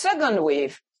have a second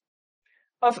wave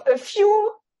of a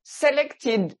few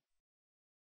selected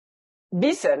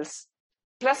B cells,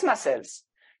 plasma cells,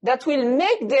 that will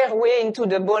make their way into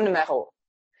the bone marrow,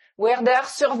 where there are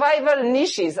survival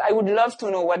niches. I would love to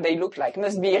know what they look like.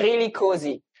 Must be really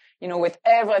cozy, with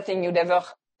everything you'd ever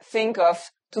think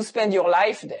of to spend your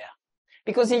life there.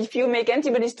 Because if you make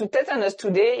antibodies to tetanus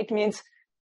today, it means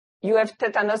you have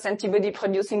tetanus antibody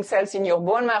producing cells in your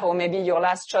bone marrow. Maybe your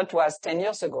last shot was 10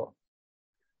 years ago.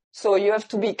 So you have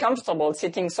to be comfortable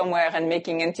sitting somewhere and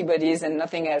making antibodies and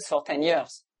nothing else for 10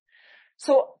 years.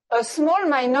 So a small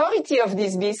minority of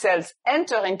these B cells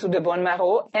enter into the bone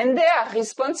marrow, and they are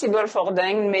responsible for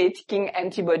then making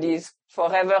antibodies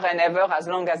forever and ever as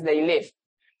long as they live.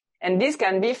 And this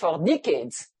can be for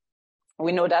decades.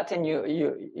 We know that, and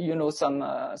you know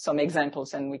some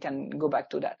examples, and we can go back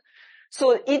to that.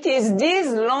 So it is these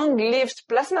long-lived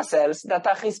plasma cells that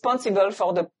are responsible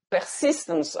for the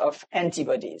persistence of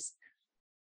antibodies.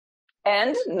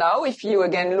 And now, if you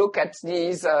again look at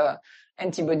these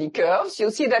antibody curves,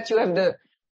 you see that you have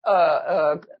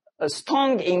a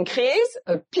strong increase,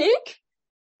 a peak,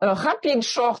 a rapid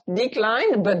short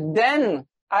decline, but then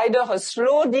either a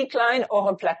slow decline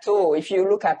or a plateau. If you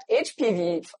look at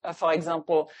HPV, for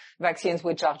example, vaccines,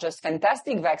 which are just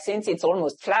fantastic vaccines, it's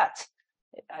almost flat.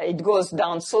 It goes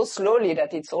down so slowly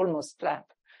that it's almost flat.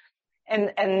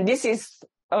 And this is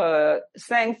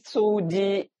thanks to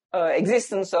the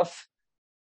existence of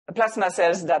plasma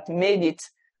cells that made it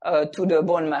to the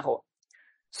bone marrow.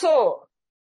 So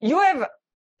you have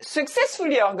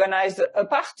successfully organized a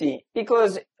party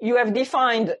because you have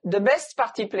defined the best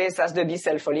party place as the B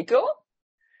cell follicle.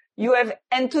 You have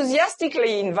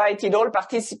enthusiastically invited all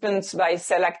participants by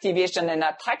cell activation and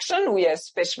attraction. We have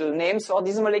special names for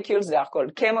these molecules. They are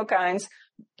called chemokines.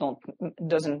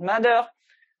 Doesn't matter.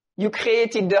 You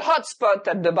created the hotspot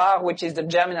at the bar, which is the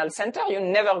germinal center. You're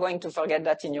never going to forget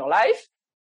that in your life.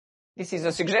 This is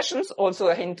a suggestion, also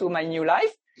a hint to my new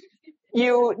life.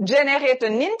 You generate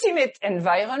an intimate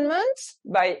environment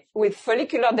with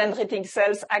follicular dendritic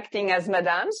cells acting as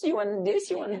madams. You want this,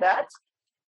 you want that.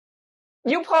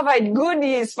 You provide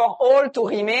goodies for all to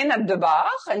remain at the bar,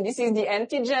 and this is the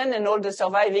antigen and all the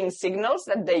surviving signals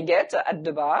that they get at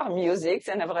the bar, music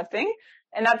and everything.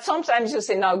 And at sometimes you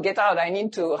say, now get out, I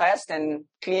need to rest and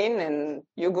clean, and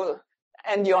you go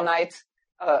end your night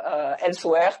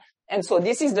elsewhere. And so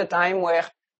this is the time where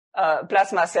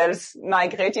plasma cells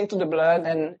migrate into the blood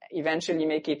and eventually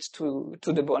make it to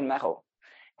the bone marrow.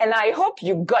 And I hope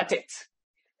you got it.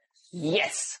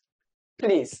 Yes.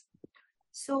 Please.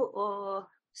 So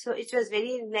it was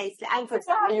very nice. I'm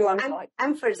Farzana.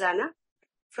 I'm Farzana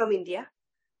from India.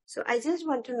 So I just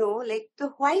want to know,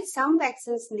 why some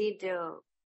vaccines need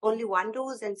only one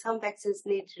dose and some vaccines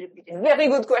need repeated. Very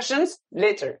good questions.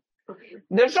 Later. Okay.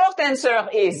 The short answer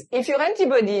is, if your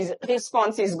antibodies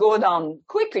responses go down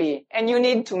quickly and you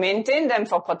need to maintain them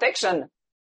for protection,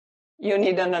 you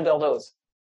need another dose.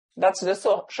 That's the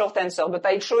short answer, but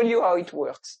I showed you how it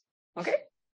works. Okay?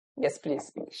 Yes,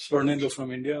 please. Swarnendu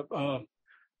from India.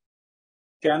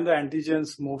 Can the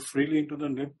antigens move freely into the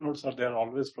lymph nodes, or they are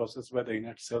always processed by the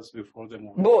innate cells before they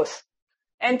move? Both.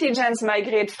 Antigens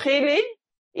migrate freely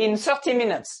in 30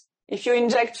 minutes. If you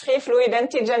inject free fluid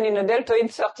antigen in a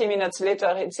deltoid, 30 minutes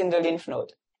later, it's in the lymph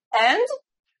node. And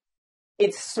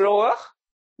it's slower.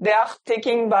 They are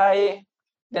taken by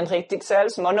dendritic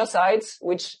cells, monocytes,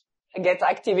 which get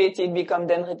activated, become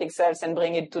dendritic cells, and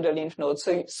bring it to the lymph node.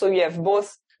 So you have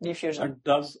both diffusion. And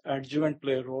does adjuvant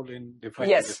play a role in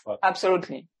defining this path? Yes,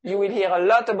 absolutely. You will hear a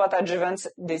lot about adjuvants.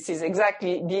 This is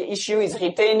exactly the issue, is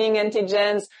retaining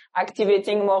antigens,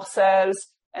 activating more cells,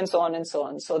 and so on and so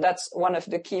on. So that's one of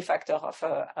the key factors of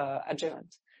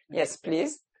adjuvant. Yes,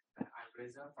 please. I'm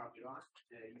Reza from Iran.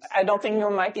 I don't think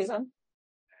your mic is on.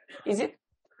 Is it?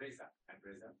 I'm Reza.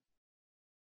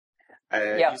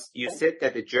 Yeah. You said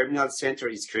that the germinal center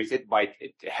is created by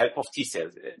the help of T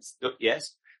cells.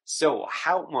 Yes. So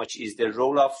how much is the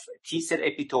role of T cell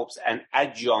epitopes and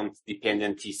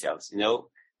adjuvant-dependent T cells? In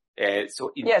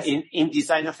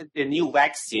design of the new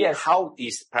vaccine, how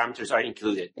these parameters are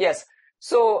included? Yes.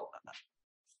 So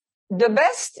the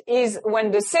best is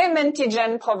when the same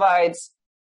antigen provides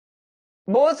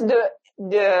both the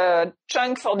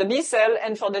chunk for the B cell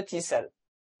and for the T cell.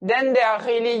 Then they are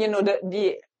really,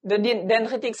 the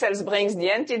dendritic cells brings the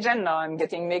antigen. Now I'm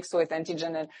getting mixed with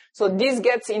antigen. And so this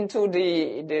gets into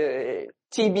the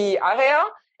TB area,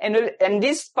 and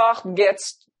this part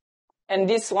gets, and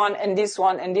this one, and this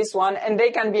one, and this one, and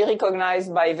they can be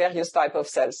recognized by various type of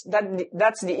cells.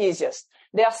 That's the easiest.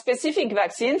 There are specific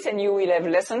vaccines, and you will have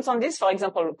lessons on this. For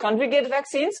example, conjugate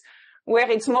vaccines, where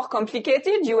it's more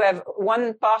complicated. You have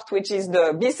one part, which is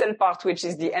the B cell part, which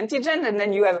is the antigen, and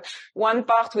then you have one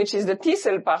part, which is the T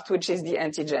cell part, which is the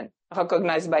antigen,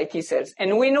 recognized by T cells.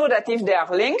 And we know that if they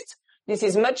are linked, this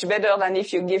is much better than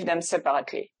if you give them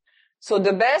separately. So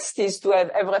the best is to have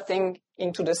everything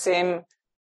into the same,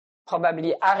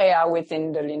 probably, area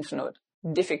within the lymph node.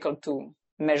 Difficult to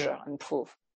measure and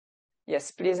prove.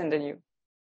 Yes, please, and then you.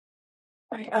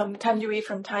 Hi, Tan Yui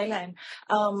from Thailand.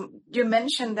 You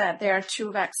mentioned that there are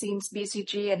two vaccines,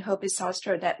 BCG and herpes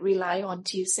zoster, that rely on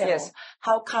T cells. Yes.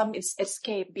 How come it's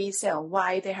escape B cell?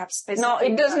 Why they have specific? No,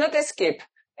 it does not escape.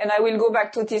 And I will go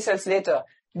back to T cells later.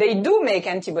 They do make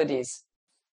antibodies,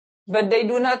 but they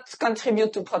do not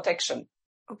contribute to protection.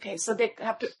 Okay, so they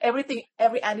have to, every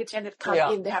antigen that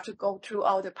comes in, they have to go through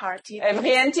all the parties. Every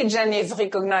antigen is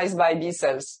recognized by B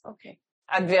cells. Okay.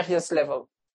 At various levels.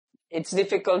 It's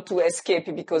difficult to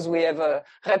escape because we have a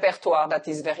repertoire that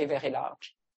is very, very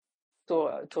large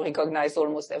to recognize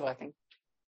almost everything.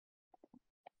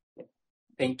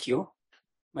 Thank you.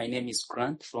 My name is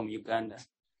Grant from Uganda.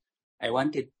 I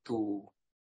wanted to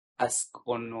ask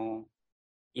on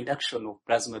induction of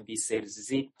plasma B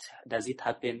cells. Does it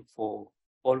happen for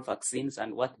all vaccines,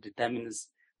 and what determines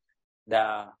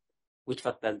which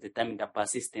factors determine the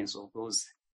persistence of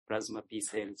those plasma B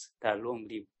cells that are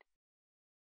long-lived?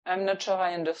 I'm not sure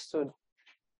I understood.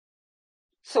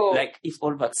 So, if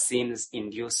all vaccines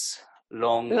induce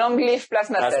long-lived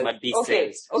plasma cells. B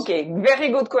cells. Okay, very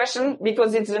good question,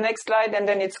 because it's the next slide and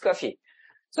then it's coffee.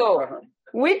 So,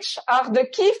 which are the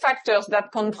key factors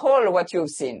that control what you've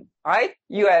seen, right?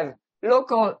 You have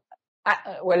local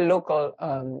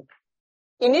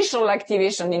initial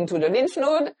activation into the lymph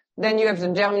node, Then you have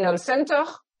the germinal center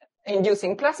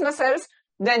inducing plasma cells.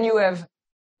 Then you have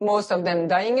most of them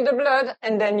dying in the blood.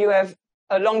 And then you have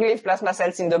long-lived plasma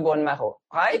cells in the bone marrow,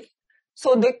 right?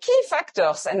 So the key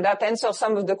factors, and that answers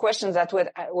some of the questions that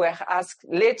were asked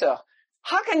later.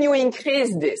 How can you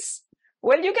increase this?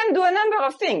 Well, you can do a number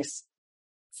of things.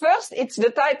 First, it's the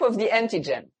type of the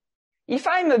antigen. If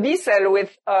I'm a B cell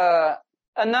with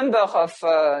a number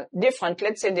of different,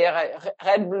 let's say they're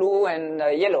red, blue, and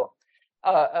yellow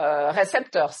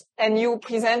receptors, and you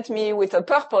present me with a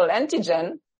purple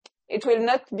antigen, it will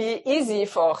not be easy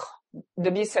for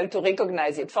the B cell to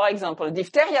recognize it. For example,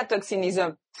 diphtheria toxin is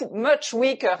a much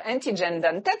weaker antigen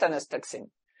than tetanus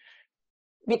toxin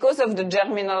because of the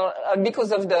germinal,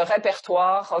 because of the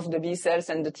repertoire of the B cells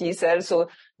and the T cells. So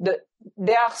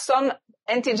there are some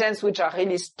antigens which are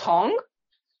really strong,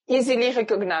 easily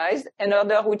recognized, and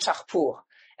others which are poor.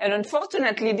 And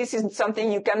unfortunately, this is something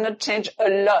you cannot change a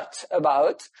lot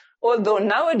about, although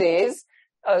nowadays,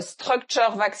 structure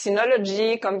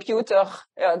vaccinology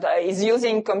is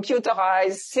using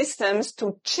computerized systems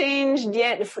to change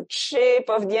the shape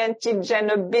of the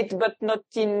antigen a bit, but not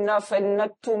enough and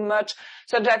not too much,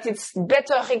 so that it's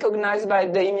better recognized by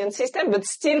the immune system, but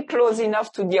still close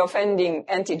enough to the offending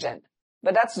antigen.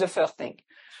 But that's the first thing.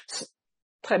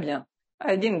 Très bien.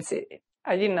 I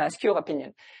didn't ask your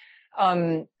opinion.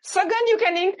 Second, you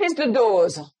can increase the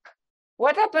dose.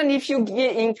 What happens if you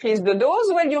increase the dose?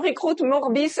 Well, you recruit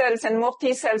more B cells and more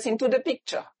T cells into the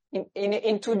picture,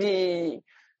 into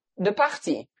the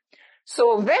party.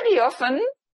 So very often,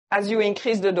 as you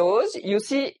increase the dose, you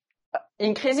see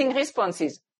increasing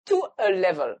responses to a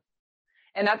level.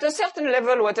 And at a certain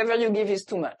level, whatever you give is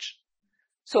too much.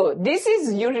 So this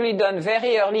is usually done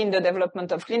very early in the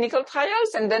development of clinical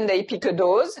trials, and then they pick a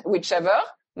dose, whichever.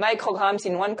 Micrograms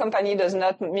in one company does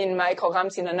not mean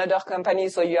micrograms in another company,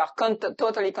 so you are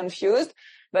totally confused.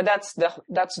 But that's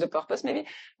the purpose, maybe.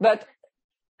 But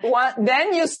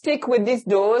then you stick with this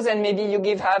dose, and maybe you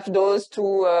give half dose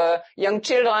to young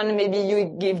children. Maybe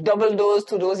you give double dose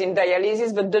to those in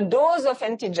dialysis. But the dose of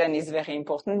antigen is very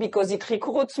important because it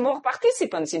recruits more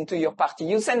participants into your party.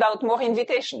 You send out more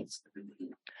invitations.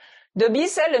 The B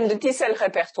cell and the T cell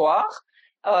repertoire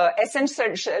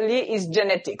essentially is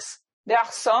genetics. There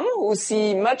are some who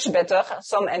see much better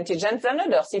some antigens than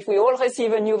others. If we all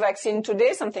receive a new vaccine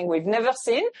today, something we've never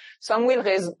seen, some will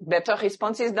raise better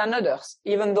responses than others,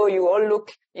 even though you all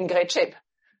look in great shape.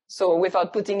 So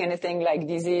without putting anything like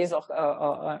disease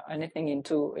or anything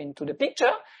into the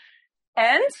picture.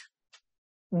 And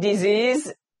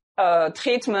disease,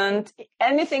 treatment,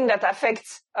 anything that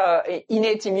affects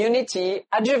innate immunity,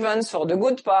 adjuvants for the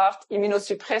good part,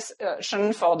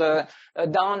 immunosuppression for the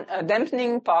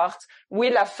dampening part,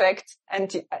 will affect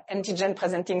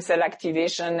antigen-presenting cell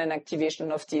activation and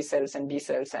activation of T cells and B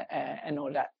cells and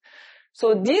all that.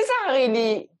 So these are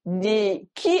really the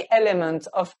key elements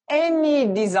of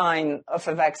any design of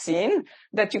a vaccine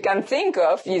that you can think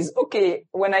of is, okay,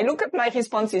 when I look at my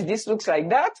responses, this looks like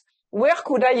that. Where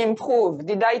could I improve?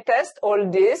 Did I test all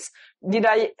this? Did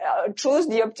I choose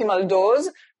the optimal dose?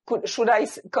 Should I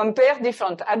compare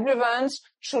different adjuvants?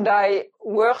 Should I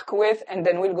work with, and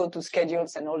then we'll go to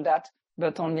schedules and all that,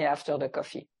 but only after the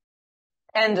coffee.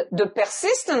 And the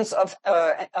persistence of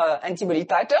antibody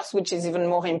titers, which is even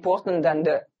more important than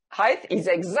the height, is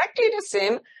exactly the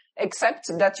same,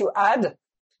 except that you add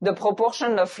the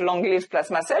proportion of long-lived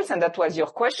plasma cells, and that was your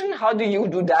question. How do you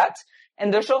do that?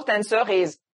 And the short answer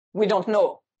is, we don't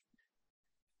know.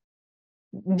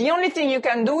 The only thing you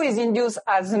can do is induce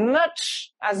as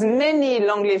many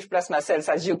long-lived plasma cells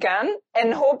as you can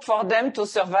and hope for them to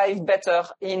survive better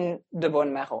in the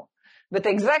bone marrow. But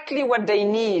exactly what they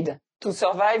need to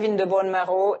survive in the bone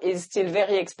marrow is still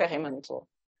very experimental.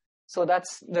 So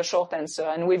that's the short answer.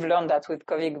 And we've learned that with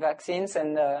COVID vaccines,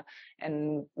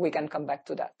 and we can come back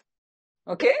to that.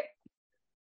 Okay?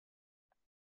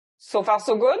 So far,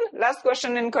 so good. Last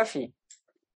question in coffee.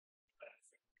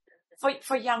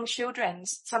 For young children,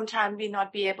 sometimes we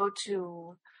not be able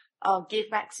to give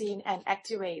vaccine and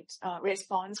activate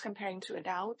response comparing to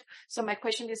adult. So my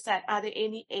question is that, are there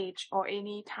any age or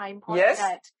any time point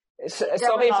that...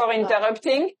 Sorry for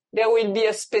interrupting. There will be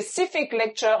a specific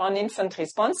lecture on infant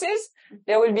responses.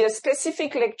 There will be a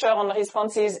specific lecture on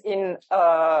responses in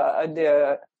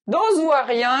those who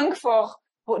are young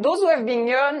those who have been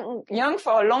young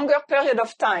for a longer period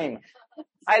of time.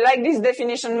 I like this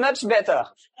definition much better.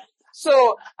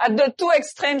 So at the two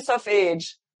extremes of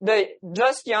age, the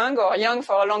just young or young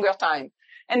for a longer time.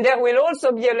 And there will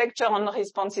also be a lecture on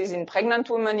responses in pregnant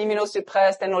women,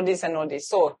 immunosuppressed, and all this.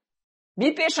 So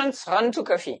be patient, run to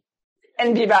coffee,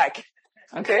 and be back.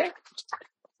 Okay?